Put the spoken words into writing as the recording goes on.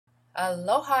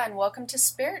Aloha and welcome to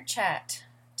Spirit Chat.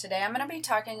 Today I'm going to be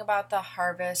talking about the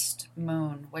harvest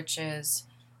moon, which is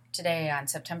today on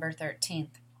September 13th.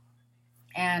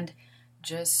 And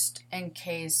just in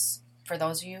case, for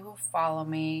those of you who follow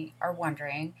me are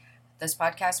wondering, this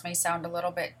podcast may sound a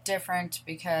little bit different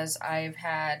because I've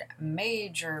had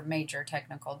major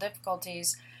technical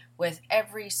difficulties with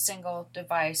every single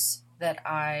device that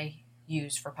I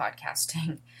use for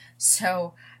podcasting.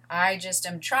 So I just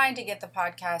am trying to get the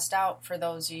podcast out for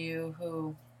those of you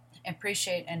who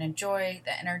appreciate and enjoy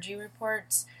the energy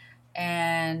reports.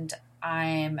 And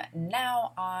I'm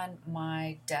now on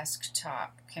my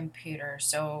desktop computer,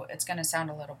 so it's going to sound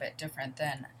a little bit different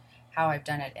than how I've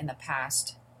done it in the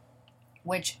past,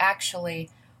 which actually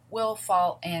will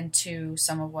fall into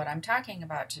some of what I'm talking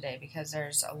about today because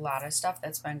there's a lot of stuff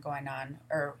that's been going on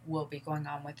or will be going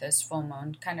on with this full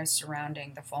moon, kind of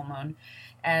surrounding the full moon.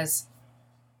 As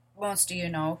most of you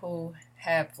know who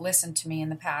have listened to me in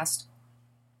the past,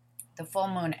 the full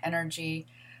moon energy,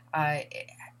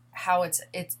 how it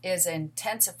is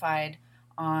intensified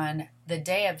on the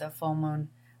day of the full moon,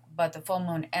 but the full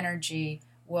moon energy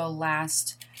will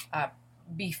last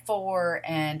before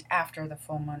and after the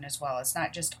full moon as well. It's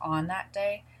not just on that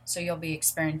day, so you'll be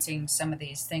experiencing some of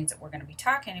these things that we're going to be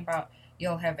talking about.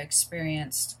 You'll have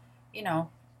experienced,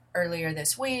 earlier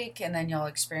this week, and then you'll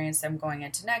experience them going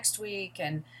into next week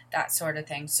and that sort of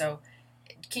thing. So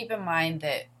keep in mind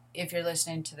that if you're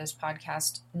listening to this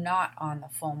podcast not on the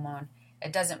full moon,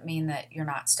 it doesn't mean that you're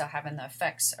not still having the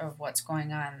effects of what's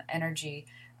going on. The energy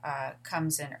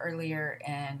comes in earlier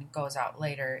and goes out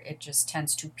later. It just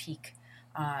tends to peak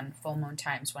on full moon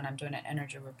times when I'm doing an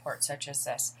energy report such as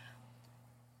this.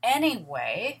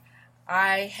 Anyway,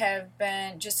 I have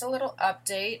been just a little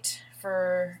update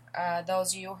for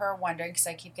those of you who are wondering, because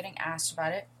I keep getting asked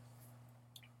about it.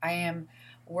 I am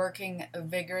working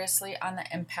vigorously on the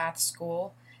empath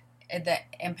school, the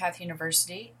empath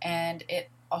university, and it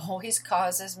always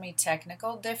causes me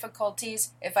technical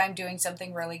difficulties if I'm doing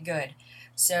something really good.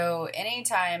 So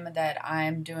anytime that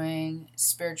I'm doing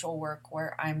spiritual work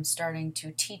where I'm starting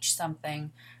to teach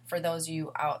something, for those of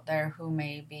you out there who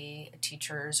may be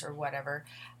teachers or whatever,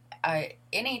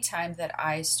 anytime that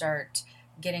I start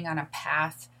getting on a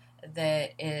path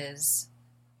that is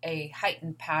a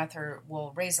heightened path or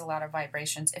will raise a lot of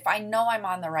vibrations, if I know I'm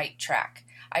on the right track,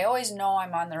 I always know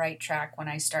I'm on the right track when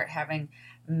I start having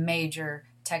major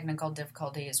technical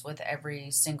difficulties with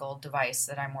every single device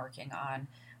that I'm working on.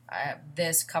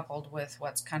 This, coupled with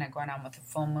what's kind of going on with the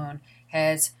full moon,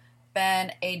 has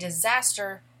been a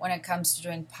disaster when it comes to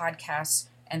doing podcasts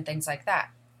and things like that.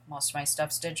 Most of my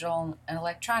stuff's digital and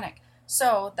electronic.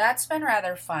 So that's been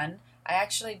rather fun. I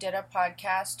actually did a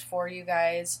podcast for you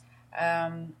guys.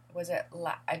 I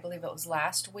believe it was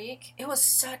last week. It was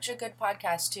such a good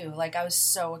podcast too. I was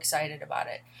so excited about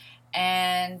it.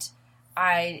 And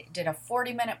I did a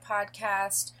 40-minute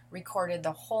podcast, recorded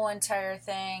the whole entire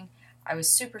thing. I was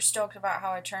super stoked about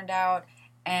how it turned out,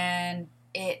 and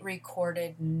it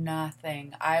recorded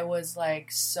nothing. I was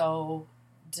so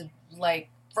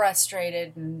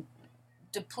frustrated and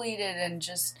depleted and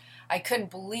just, I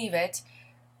couldn't believe it,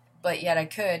 but yet I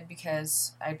could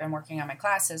because I'd been working on my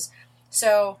classes.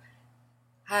 So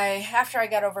after I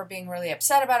got over being really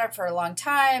upset about it for a long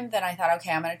time, then I thought,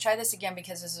 okay, I'm going to try this again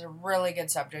because this is a really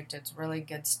good subject. It's really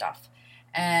good stuff.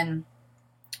 And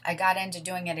I got into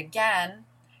doing it again.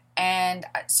 And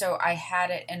so I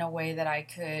had it in a way that I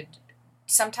could,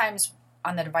 sometimes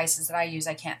on the devices that I use,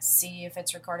 I can't see if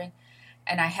it's recording.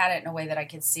 And I had it in a way that I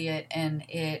could see it and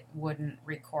it wouldn't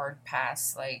record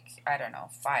past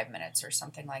 5 minutes or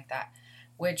something like that,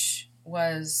 which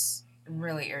was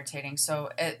really irritating. So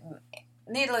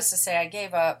needless to say, I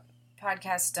gave up.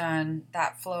 Podcast done.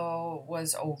 That flow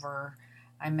was over.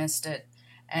 I missed it.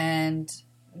 And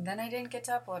then I didn't get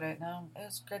to upload it. No, it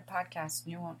was a good podcast,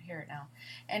 and you won't hear it now.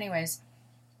 Anyways,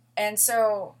 and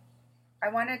so I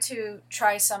wanted to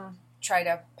try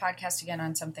to podcast again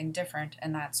on something different,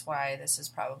 and that's why this is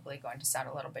probably going to sound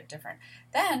a little bit different.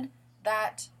 Then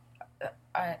that,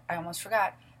 I almost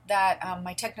forgot, that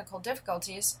my technical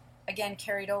difficulties again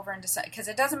carried over into, because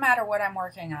it doesn't matter what I'm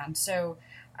working on. So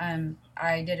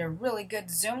I did a really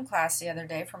good Zoom class the other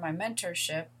day for my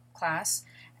mentorship class,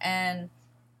 and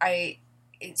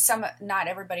not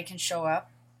everybody can show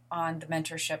up on the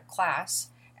mentorship class,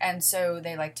 and so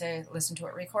they like to listen to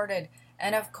it recorded.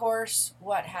 And of course,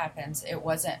 what happens? It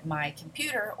wasn't my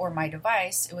computer or my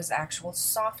device, it was actual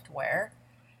software.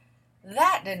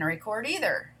 That didn't record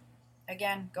either.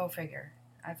 Again, go figure.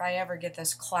 If I ever get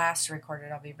this class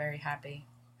recorded, I'll be very happy.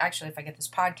 Actually, if I get this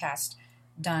podcast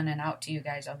done and out to you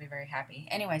guys, I'll be very happy.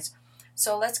 Anyways,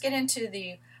 so let's get into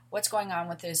the what's going on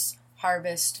with this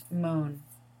harvest moon.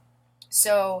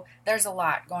 So there's a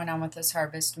lot going on with this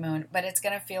harvest moon, but it's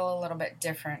going to feel a little bit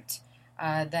different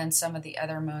than some of the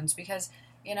other moons because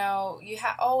you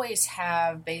always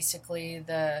have basically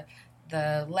the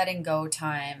letting go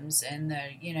times and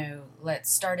the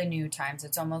let's start anew times.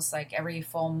 It's almost like every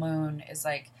full moon is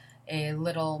like a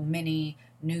little mini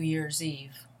New Year's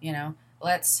Eve,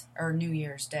 or New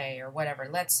Year's Day or whatever.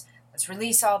 Let's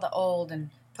release all the old and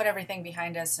put everything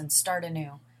behind us and start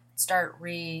anew. Start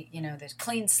this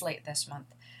clean slate this month.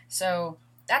 So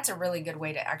that's a really good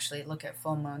way to actually look at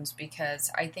full moons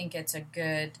because I think it's a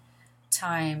good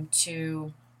time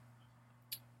to,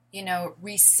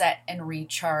 reset and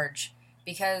recharge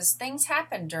because things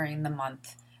happen during the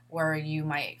month where you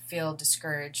might feel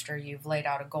discouraged or you've laid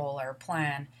out a goal or a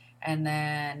plan and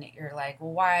then you're like,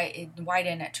 well, why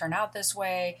didn't it turn out this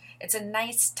way? It's a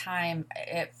nice time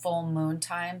at full moon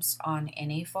times on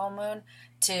any full moon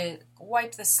to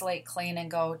wipe the slate clean and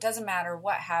go, it doesn't matter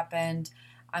what happened.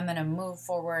 I'm gonna move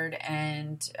forward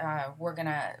and we're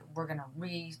gonna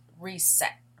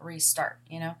reset, restart.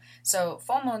 So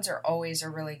full moons are always a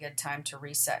really good time to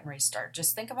reset and restart.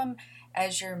 Just think of them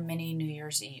as your mini New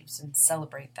Year's Eves and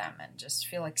celebrate them and just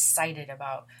feel excited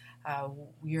about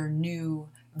your new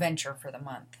venture for the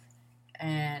month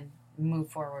and move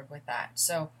forward with that.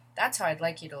 So that's how I'd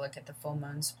like you to look at the full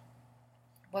moons.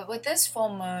 But with this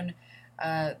full moon,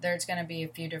 there's going to be a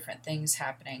few different things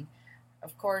happening.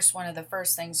 Of course, one of the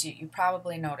first things you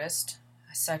probably noticed,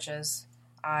 such as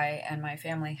I and my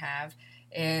family have,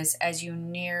 is as you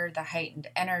near the heightened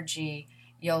energy,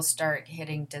 you'll start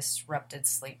hitting disrupted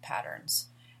sleep patterns.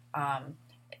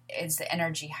 As the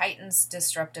energy heightens,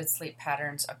 disrupted sleep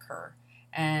patterns occur.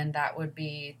 And that would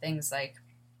be things like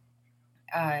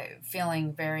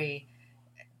feeling very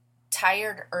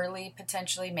tired early,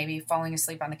 potentially, maybe falling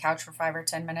asleep on the couch for 5 or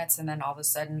 10 minutes, and then all of a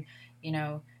sudden,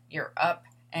 you're up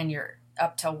and you're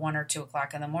up till 1 or 2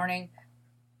 o'clock in the morning,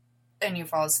 then you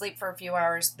fall asleep for a few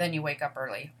hours, then you wake up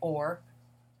early. Or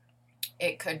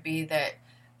it could be that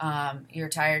you're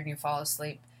tired and you fall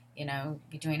asleep,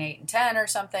 between 8 and 10 or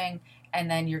something,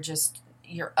 and then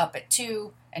you're up at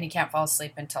 2 and you can't fall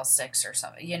asleep until 6 or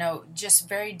something. Just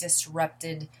very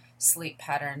disrupted sleep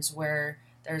patterns where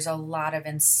there's a lot of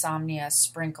insomnia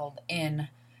sprinkled in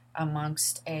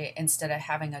amongst instead of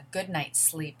having a good night's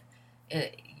sleep,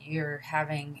 you're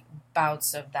having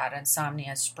bouts of that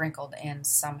insomnia sprinkled in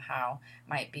somehow.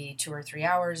 Might be 2 or 3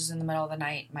 hours in the middle of the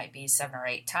night, might be 7 or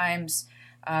 8 times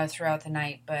throughout the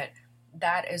night, but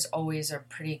that is always a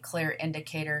pretty clear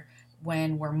indicator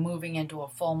when we're moving into a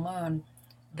full moon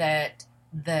that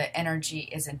the energy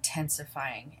is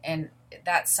intensifying. And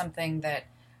that's something that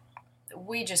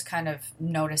we just kind of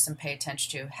notice and pay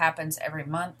attention to. Happens every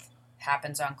month,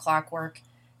 happens on clockwork.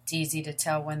 It's easy to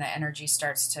tell when the energy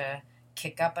starts to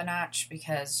kick up a notch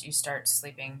because you start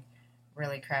sleeping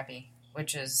really crappy,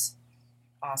 which is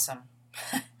awesome.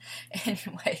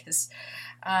 Anyways,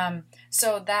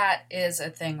 so that is a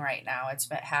thing right now. It's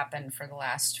been happened for the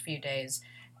last few days.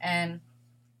 And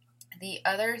the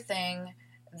other thing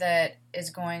that is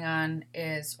going on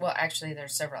is, well, actually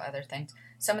there's several other things.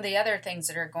 Some of the other things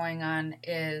that are going on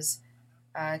is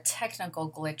technical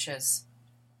glitches.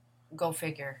 Go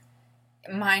figure.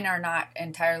 Mine are not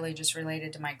entirely just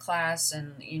related to my class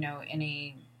and,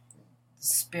 any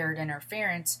spirit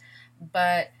interference,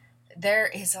 but there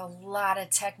is a lot of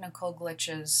technical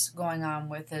glitches going on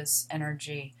with this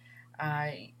energy.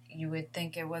 You would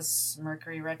think it was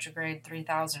Mercury retrograde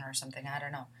 3000 or something, I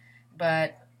don't know.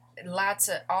 But lots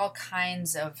of all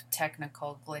kinds of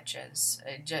technical glitches,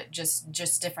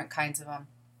 just different kinds of them.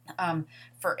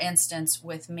 For instance,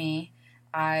 with me,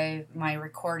 my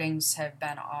recordings have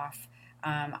been off.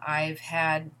 I've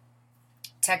had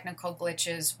technical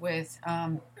glitches with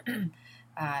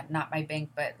not my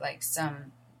bank, but like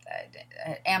some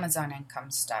Amazon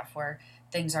income stuff where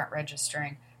things aren't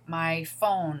registering. My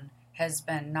phone has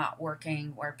been not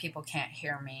working where people can't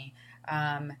hear me.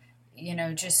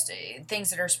 Just things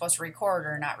that are supposed to record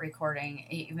are not recording,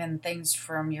 even things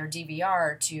from your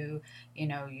DVR to,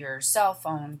 your cell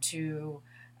phone to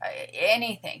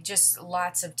anything, just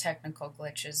lots of technical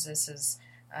glitches. This is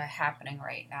happening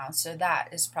right now. So that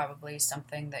is probably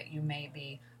something that you may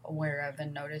be aware of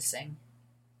and noticing,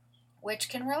 which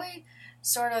can really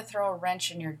sort of throw a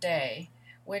wrench in your day,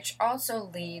 which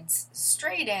also leads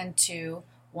straight into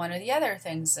one of the other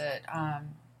things that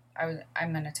I'm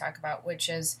going to talk about, which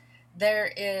is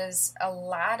there is a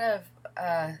lot of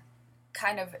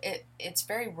it's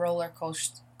very roller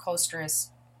coaster-ish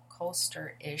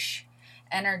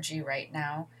energy right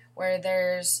now, where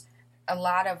there's a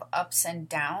lot of ups and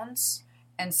downs,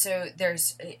 and so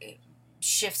there's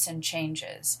shifts and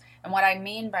changes. And what I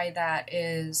mean by that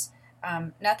is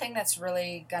nothing that's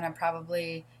really going to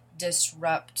probably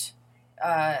disrupt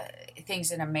uh,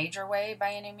 things in a major way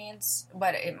by any means,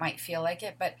 but it might feel like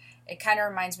it. But it kind of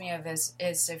reminds me of is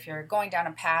if you're going down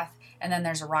a path and then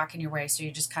there's a rock in your way, so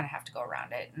you just kind of have to go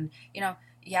around it. And,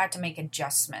 you have to make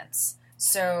adjustments.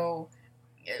 So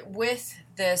with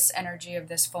this energy of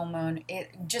this full moon,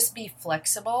 it just be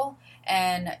flexible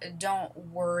and don't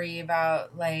worry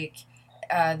about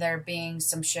there being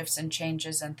some shifts and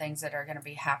changes and things that are going to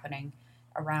be happening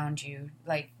around you.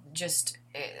 Like just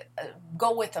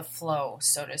go with the flow,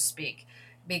 so to speak,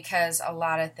 because a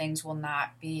lot of things will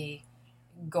not be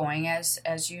going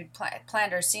as you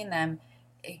planned or seen them.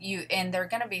 And they're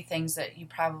going to be things that you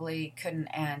probably couldn't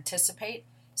anticipate.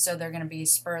 So they're going to be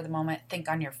spur of the moment, think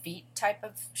on your feet type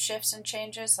of shifts and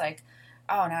changes, like,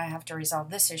 oh, now I have to resolve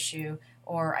this issue,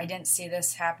 or I didn't see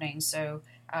this happening, so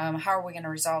how are we going to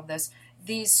resolve this?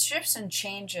 These shifts and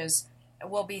changes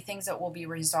will be things that will be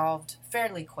resolved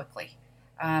fairly quickly.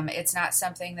 It's not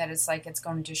something that it's like it's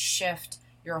going to shift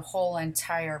your whole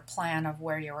entire plan of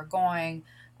where you were going,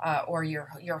 or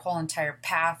your whole entire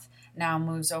path now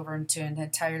moves over into an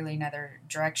entirely another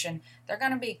direction. They're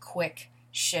going to be quick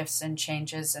shifts and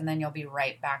changes, and then you'll be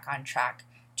right back on track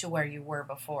to where you were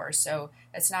before. So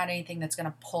it's not anything that's going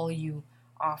to pull you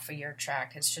off of your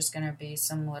track. It's just going to be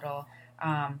some little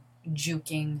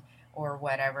juking or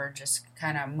whatever, just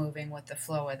kind of moving with the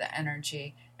flow of the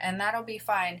energy. And that'll be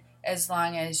fine as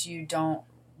long as you don't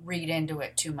read into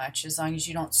it too much, as long as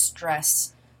you don't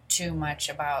stress too much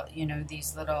about,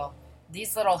 these little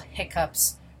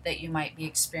hiccups that you might be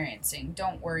experiencing.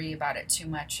 Don't worry about it too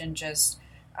much, and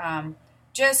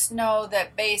just know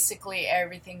that basically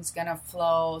everything's going to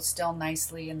flow still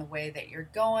nicely in the way that you're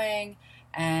going,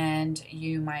 and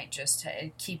you might just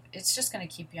it's just going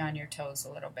to keep you on your toes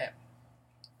a little bit.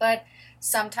 But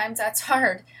sometimes that's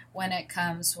hard when it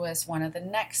comes with one of the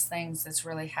next things that's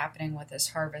really happening with this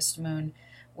harvest moon,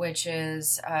 which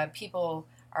is people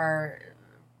are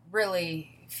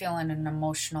really feeling an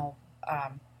emotional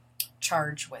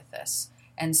charge with this.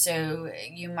 And so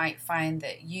you might find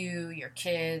that your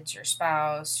kids, your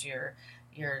spouse, your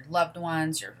loved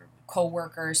ones, your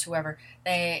co-workers, whoever,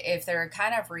 if they're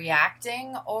kind of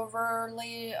reacting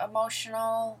overly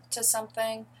emotional to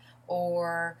something,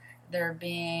 or they're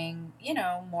being,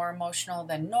 more emotional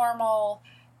than normal,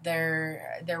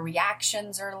 their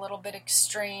reactions are a little bit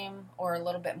extreme or a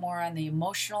little bit more on the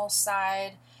emotional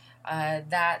side,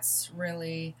 that's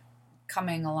really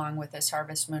coming along with this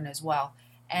harvest moon as well.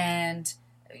 And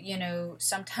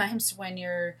sometimes when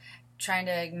you're trying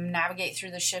to navigate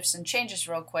through the shifts and changes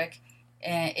real quick,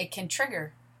 it can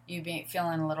trigger you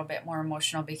feeling a little bit more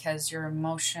emotional, because your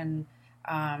emotion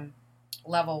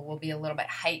level will be a little bit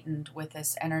heightened with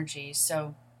this energy.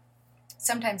 So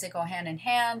sometimes they go hand in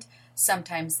hand,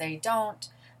 sometimes they don't,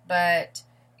 but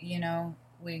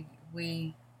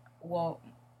we will.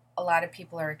 A lot of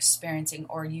people are experiencing,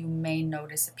 or you may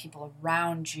notice that people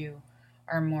around you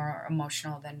are more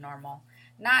emotional than normal.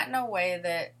 Not in a way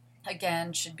that,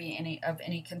 again, should be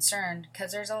any concern,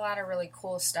 because there's a lot of really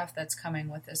cool stuff that's coming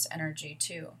with this energy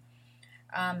too.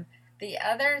 The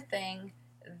other thing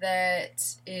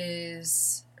that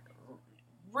is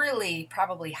really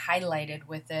probably highlighted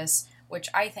with this, which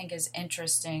I think is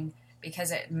interesting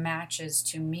because it matches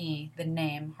to me the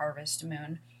name Harvest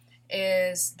Moon,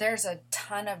 is there's a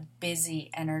ton of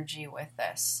busy energy with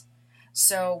this.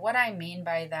 So what I mean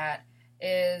by that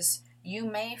is you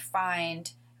may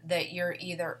find that you're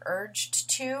either urged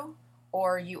to,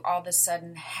 or you all of a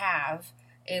sudden have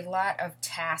a lot of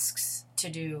tasks to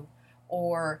do,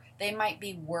 or they might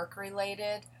be work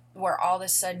related, where all of a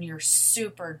sudden you're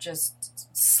super just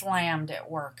slammed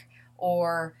at work,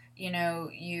 or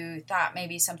you thought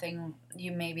maybe something,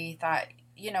 you maybe thought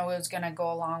it was going to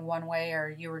go along one way,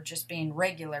 or you were just being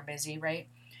regular busy, right?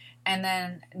 And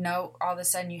then no, all of a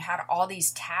sudden you had all these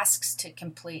tasks to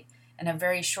complete in a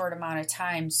very short amount of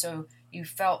time. So you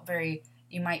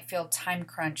might feel time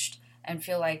crunched and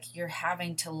feel like you're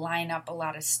having to line up a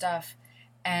lot of stuff.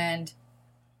 And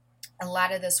a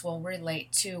lot of this will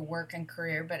relate to work and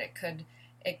career, but it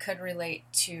could relate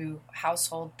to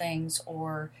household things,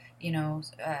 or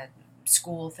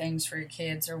school things for your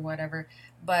kids or whatever.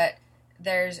 But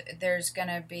there's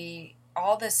gonna be,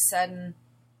 all of a sudden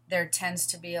there tends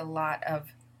to be a lot of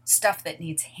stuff that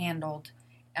needs handled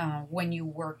when you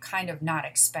were kind of not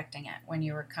expecting it, when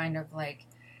you were kind of like,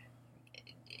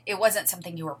 it wasn't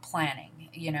something you were planning,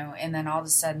 and then all of a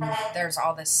sudden there's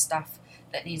all this stuff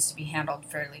that needs to be handled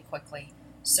fairly quickly.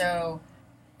 So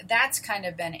that's kind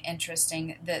of been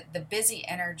interesting. The busy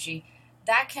energy,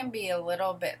 that can be a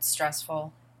little bit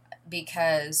stressful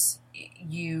because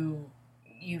you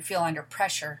feel under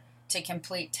pressure to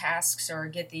complete tasks or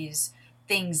get these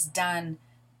things done,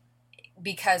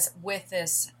 because with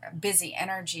this busy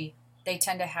energy, they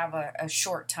tend to have a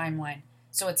short timeline.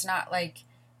 So it's not like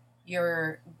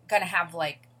you're going to have,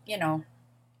 like,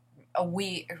 a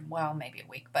week, well, maybe a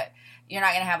week, but you're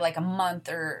not going to have like a month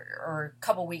or a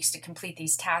couple weeks to complete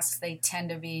these tasks. They tend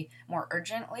to be more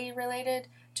urgently related,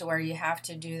 to where you have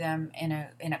to do them in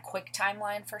a quick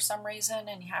timeline for some reason,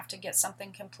 and you have to get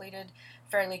something completed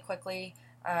fairly quickly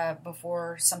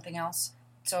before something else.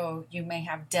 So you may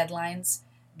have deadlines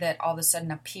that all of a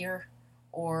sudden appear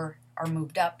or are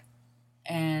moved up,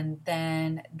 and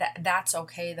then that's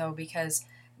okay though, because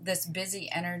this busy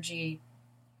energy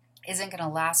isn't going to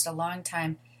last a long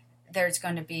time. There's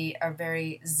going to be a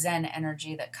very zen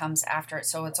energy that comes after it.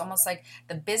 So it's almost like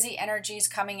the busy energy is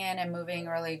coming in and moving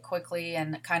really quickly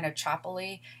and kind of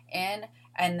choppily in,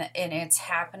 and it's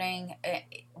happening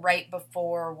right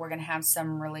before we're going to have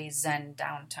some really zen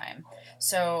downtime.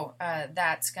 So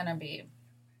that's going to be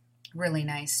really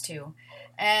nice too.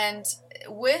 And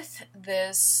with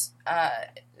this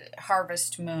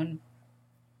harvest moon,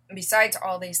 besides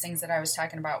all these things that I was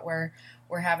talking about, where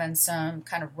we're having some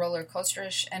kind of roller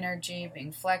coasterish energy,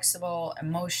 being flexible,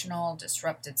 emotional,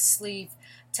 disrupted sleep,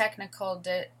 technical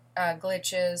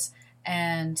glitches,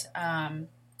 and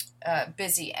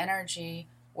busy energy,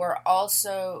 we're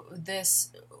also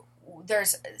there's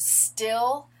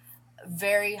still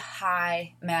very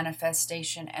high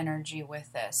manifestation energy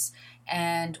with this.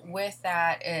 And with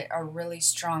that, a really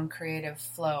strong creative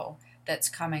flow that's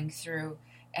coming through.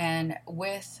 And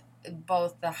with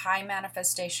both the high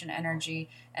manifestation energy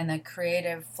and the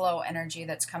creative flow energy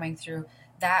that's coming through,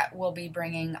 that will be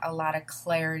bringing a lot of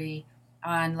clarity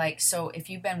on, like, so if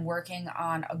you've been working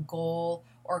on a goal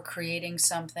or creating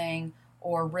something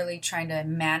or really trying to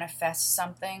manifest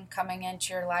something coming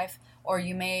into your life, or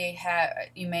you may,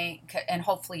 and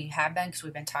hopefully you have been, because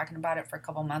we've been talking about it for a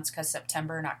couple months, because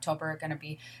September and October are going to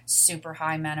be super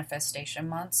high manifestation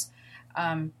months.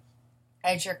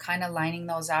 As you're kind of lining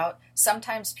those out,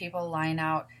 sometimes people line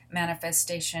out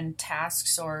manifestation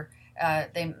tasks, or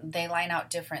they line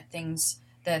out different things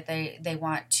that they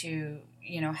want to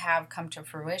have come to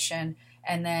fruition,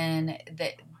 and then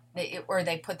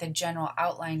they put the general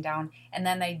outline down, and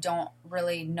then they don't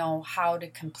really know how to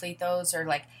complete those, or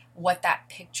like what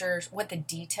the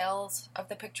details of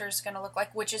the picture is going to look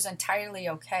like, which is entirely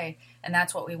okay. And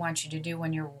that's what we want you to do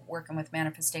when you're working with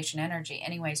manifestation energy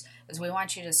anyways, is we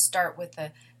want you to start with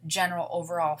the general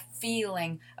overall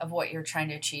feeling of what you're trying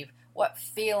to achieve. What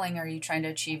feeling are you trying to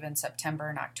achieve in September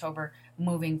and October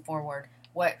moving forward?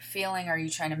 What feeling are you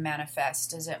trying to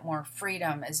manifest? Is it more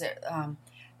freedom? Is it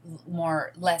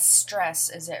less stress?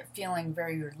 Is it feeling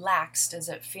very relaxed? Is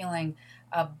it feeling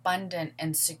abundant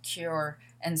and secure,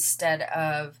 instead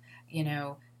of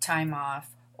time off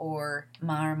or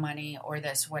more money or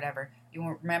this whatever?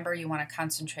 You remember, you want to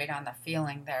concentrate on the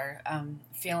feeling there.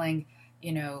 Feeling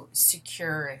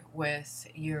secure with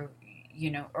your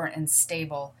or and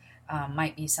stable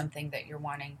might be something that you're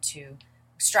wanting to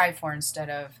strive for, instead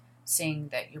of seeing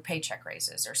that your paycheck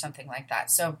raises or something like that.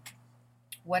 So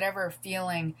whatever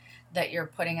feeling that you're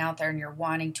putting out there and you're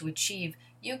wanting to achieve,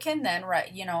 you can then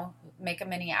make a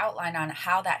mini outline on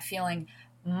how that feeling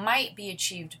might be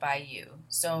achieved by you.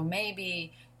 So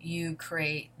maybe you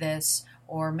create this,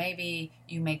 or maybe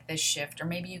you make this shift, or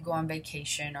maybe you go on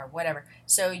vacation or whatever.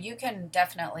 So you can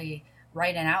definitely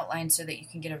write an outline so that you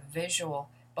can get a visual.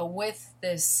 But with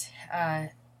this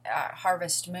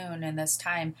harvest moon and this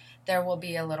time, there will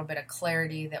be a little bit of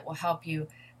clarity that will help you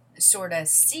sort of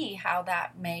see how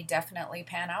that may definitely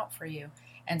pan out for you.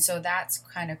 And so that's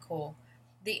kind of cool.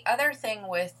 The other thing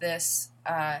with this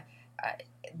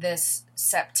this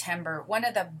September, one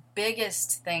of the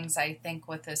biggest things I think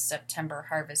with this September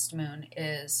harvest moon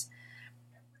is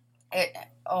it.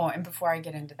 Oh, and before I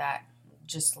get into that,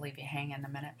 just to leave you hanging a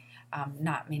minute,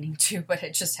 not meaning to, but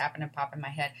it just happened to pop in my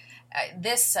head.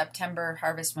 This September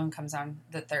harvest moon comes on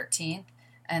the 13th.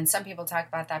 And some people talk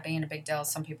about that being a big deal.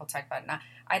 Some people talk about it not.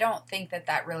 I don't think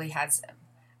that really has,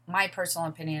 my personal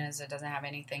opinion is it doesn't have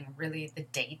anything, really, the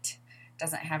date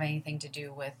doesn't have anything to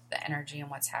do with the energy and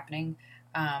what's happening.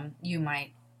 You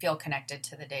might feel connected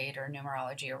to the date or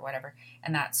numerology or whatever,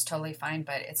 and that's totally fine,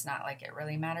 but it's not like it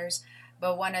really matters.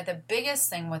 But one of the biggest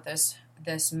thing with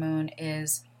this moon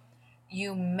is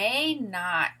you may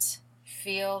not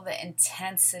feel the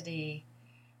intensity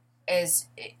as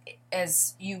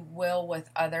you will with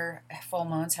other full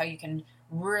moons, how you can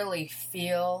really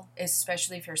feel,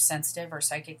 especially if you're sensitive or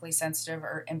psychically sensitive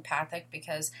or empathic,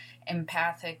 because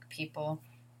empathic people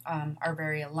are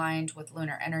very aligned with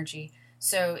lunar energy.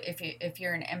 So if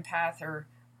you're an empath or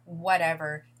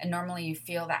whatever, and normally you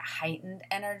feel that heightened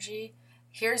energy,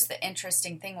 here's the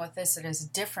interesting thing with this: it is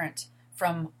different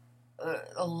from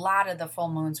a lot of the full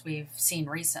moons we've seen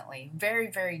recently.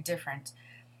 Very, very different.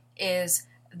 Is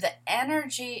the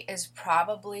energy is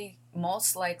probably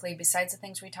most likely, besides the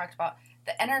things we talked about,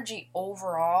 the energy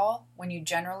overall, when you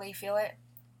generally feel it,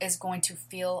 is going to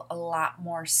feel a lot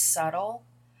more subtle,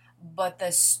 but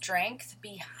the strength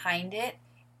behind it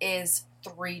is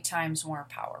 3 times more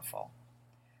powerful.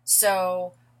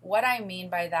 So, what I mean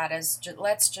by that is,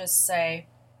 let's just say,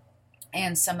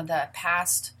 in some of the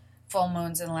past full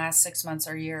moons in the last 6 months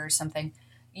or year or something,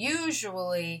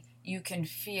 usually you can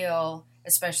feel,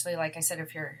 especially like I said,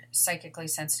 if you're psychically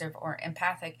sensitive or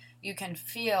empathic, you can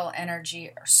feel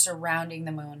energy surrounding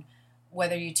the moon.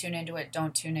 Whether you tune into it,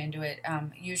 don't tune into it.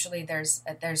 Usually there's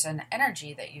an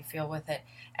energy that you feel with it,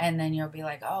 and then you'll be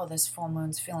like, oh, this full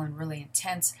moon's feeling really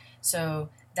intense. So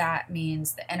that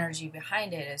means the energy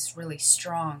behind it is really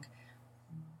strong.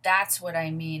 That's what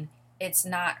I mean. It's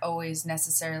not always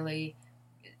necessarily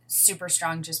super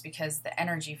strong just because the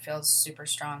energy feels super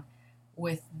strong.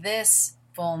 With this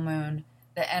full moon,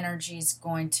 the energy is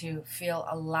going to feel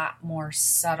a lot more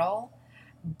subtle,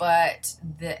 but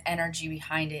the energy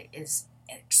behind it is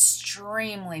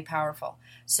extremely powerful.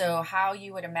 So, how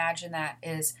you would imagine that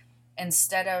is,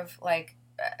 instead of like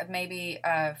maybe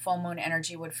a full moon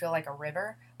energy would feel like a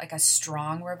river, like a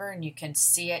strong river, and you can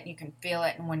see it, you can feel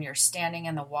it, and when you're standing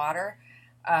in the water,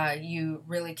 you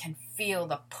really can feel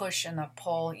the push and the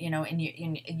pull, and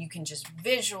you can just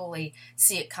visually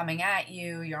see it coming at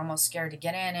you. You're almost scared to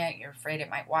get in it. You're afraid it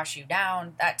might wash you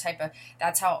down.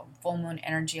 That's how full moon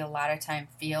energy a lot of time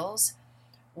feels.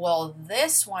 Well,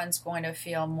 this one's going to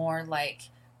feel more like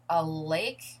a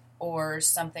lake or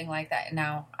something like that.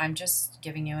 Now, I'm just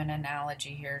giving you an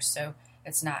analogy here, so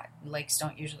it's not, lakes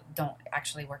don't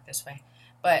actually work this way,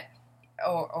 but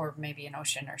or maybe an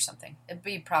ocean or something. It'd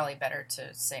be probably better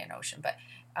to say an ocean, but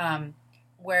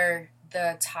where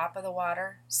the top of the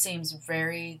water seems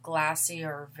very glassy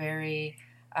or very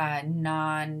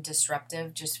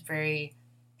non-disruptive, just very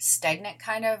stagnant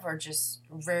kind of, or just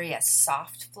very a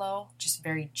soft flow, just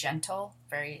very gentle,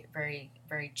 very, very,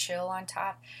 very chill on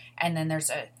top. And then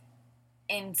there's a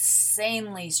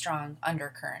insanely strong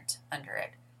undercurrent under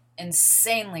it.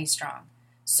 Insanely strong.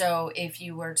 So if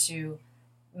you were to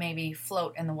maybe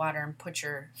float in the water and put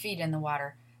your feet in the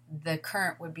water, the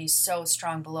current would be so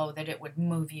strong below that it would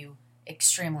move you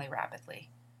extremely rapidly.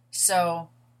 So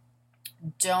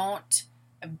don't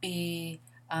be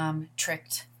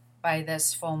tricked by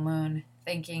this full moon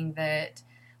thinking that,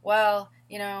 well,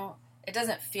 it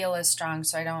doesn't feel as strong,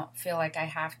 so I don't feel like I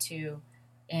have to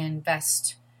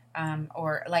invest,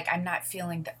 or like I'm not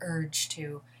feeling the urge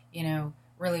to,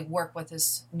 really work with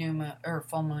this new moon or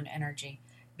full moon energy,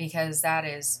 because that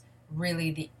is really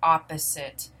the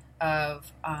opposite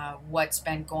of what's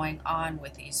been going on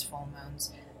with these full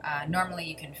moons. Normally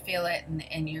you can feel it,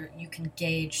 and you can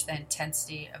gauge the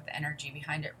intensity of the energy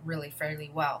behind it really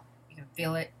fairly well. You can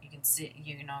feel it, you can see,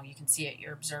 you can see it,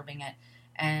 you're observing it,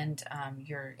 and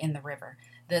you're in the river.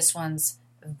 This one's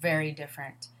very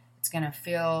different. It's going to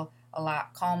feel a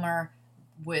lot calmer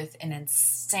with an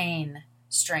insane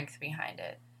strength behind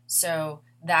it. So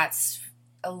that's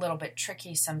a little bit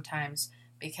tricky sometimes,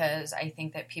 because I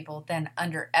think that people then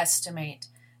underestimate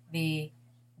the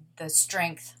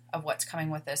strength of what's coming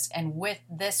with this. And with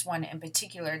this one in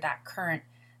particular, that current,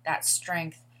 that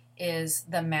strength is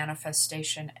the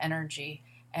manifestation energy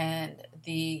and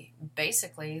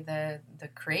basically the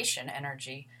creation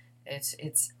energy.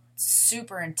 It's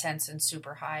super intense and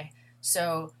super high.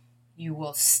 So you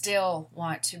will still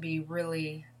want to be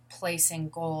really placing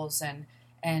goals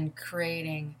and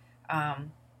creating,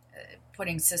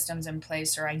 putting systems in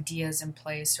place or ideas in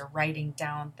place or writing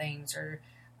down things or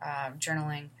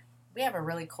journaling. We have a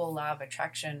really cool law of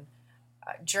attraction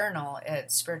journal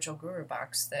at Spiritual Guru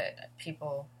Box that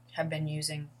people have been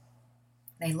using.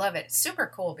 They love it. It's super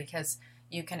cool because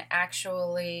you can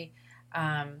actually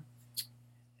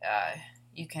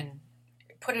you can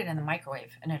put it in the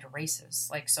microwave and it erases.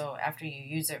 Like, so after you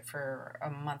use it for a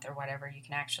month or whatever, you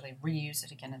can actually reuse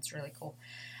it again. It's really cool.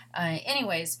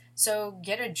 Anyways, so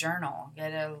get a journal,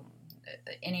 get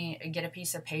a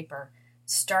piece of paper,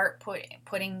 start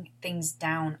putting things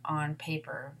down on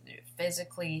paper,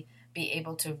 physically be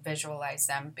able to visualize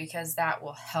them, because that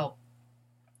will help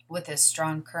with this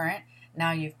strong current.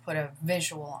 Now you've put a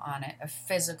visual on it, a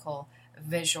physical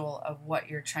visual of what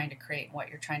you're trying to create and what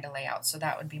you're trying to lay out. So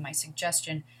that would be my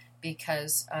suggestion,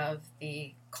 because of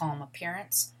the calm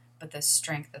appearance, but the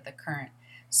strength of the current.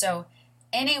 So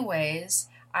anyways,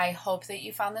 I hope that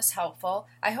you found this helpful.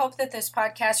 I hope that this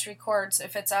podcast records.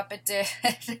 If it's up, it did.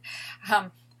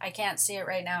 I can't see it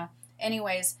right now.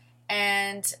 Anyways,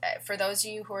 and for those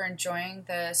of you who are enjoying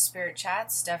the spirit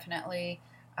chats, definitely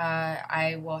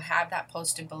I will have that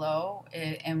posted below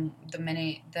in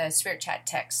the spirit chat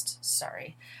text.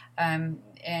 Sorry,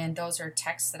 and those are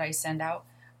texts that I send out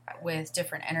with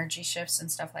different energy shifts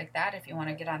and stuff like that. If you want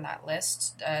to get on that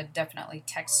list, definitely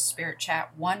text spirit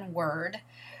chat one word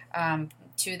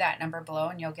to that number below,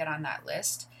 and you'll get on that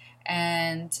list.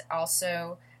 And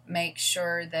also make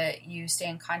sure that you stay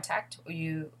in contact.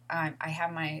 I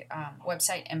have my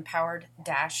website,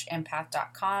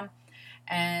 empowered-empath.com,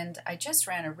 and I just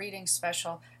ran a reading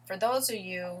special for those of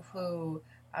you who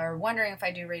are wondering if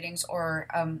I do readings, or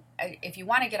if you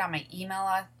want to get on my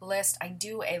email list. I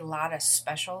do a lot of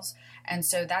specials, and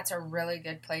so that's a really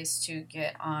good place to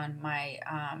get on my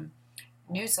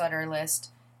newsletter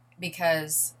list,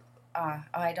 because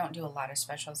I don't do a lot of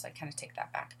specials. I kind of take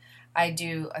that back. I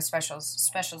do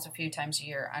specials a few times a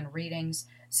year on readings.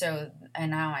 So,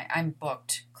 and now I'm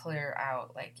booked clear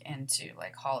out like into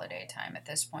like holiday time at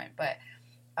this point. But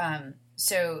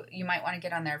so you might want to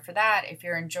get on there for that. If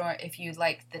you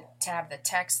like to have the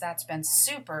text, that's been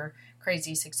super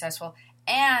crazy successful.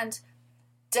 And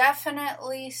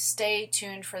definitely stay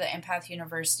tuned for the Empath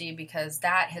University, because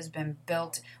that has been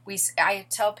built. I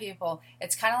tell people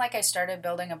it's kind of like I started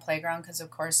building a playground, because of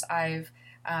course I've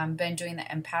been doing the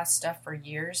empath stuff for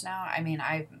years now. I mean,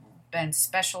 I've been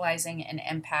specializing in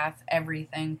empath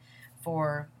everything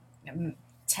for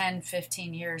 10,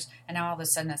 15 years, and now all of a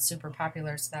sudden it's super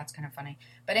popular, so that's kind of funny.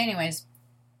 But anyways,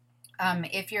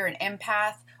 if you're an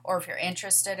empath, or if you're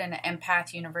interested in an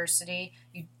Empath University,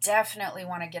 you definitely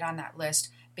want to get on that list,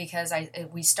 because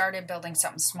we started building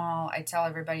something small. I tell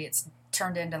everybody it's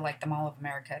turned into like the Mall of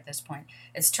America at this point.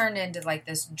 It's turned into like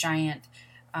this giant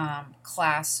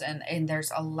class, and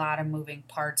there's a lot of moving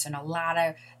parts and a lot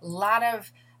of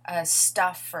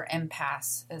stuff for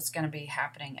empaths is going to be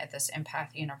happening at this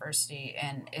Empath University,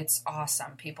 and it's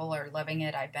awesome. People are loving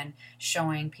it. I've been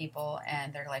showing people,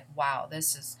 and they're like, "Wow,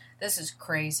 this is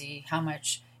crazy! How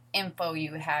much info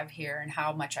you have here, and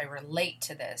how much I relate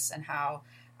to this, and how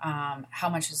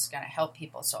much this is going to help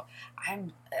people." So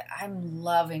I'm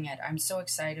loving it. I'm so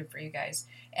excited for you guys.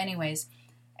 Anyways,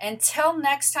 until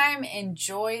next time,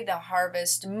 enjoy the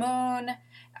harvest moon.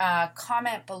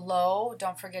 Comment below.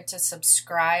 Don't forget to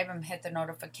subscribe and hit the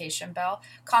notification bell.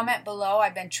 Comment below.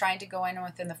 I've been trying to go in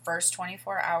within the first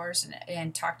 24 hours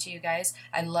and talk to you guys.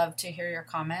 I love to hear your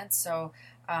comments, so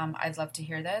I'd love to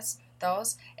hear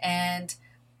those. And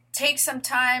take some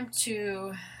time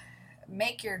to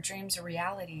make your dreams a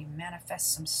reality.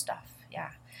 Manifest some stuff.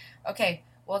 Yeah. Okay.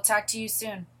 We'll talk to you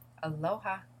soon.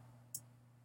 Aloha.